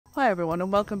Hi everyone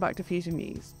and welcome back to Fusion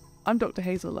News. I'm Dr.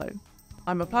 Hazel Lowe.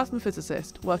 I'm a plasma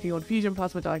physicist working on fusion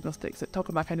plasma diagnostics at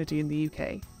Tokamak Energy in the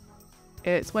UK.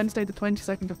 It's Wednesday the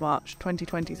 22nd of March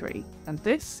 2023 and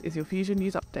this is your Fusion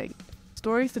News update.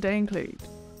 Stories today include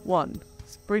 1.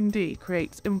 SPRING-D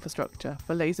creates infrastructure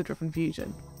for laser-driven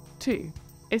fusion. 2.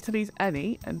 Italy's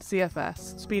Eni and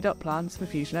CFS speed up plans for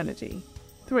fusion energy.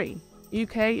 3.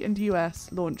 UK and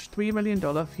US launch $3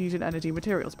 million fusion energy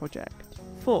materials project.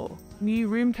 4. New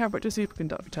room temperature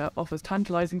superconductor offers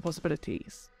tantalizing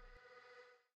possibilities.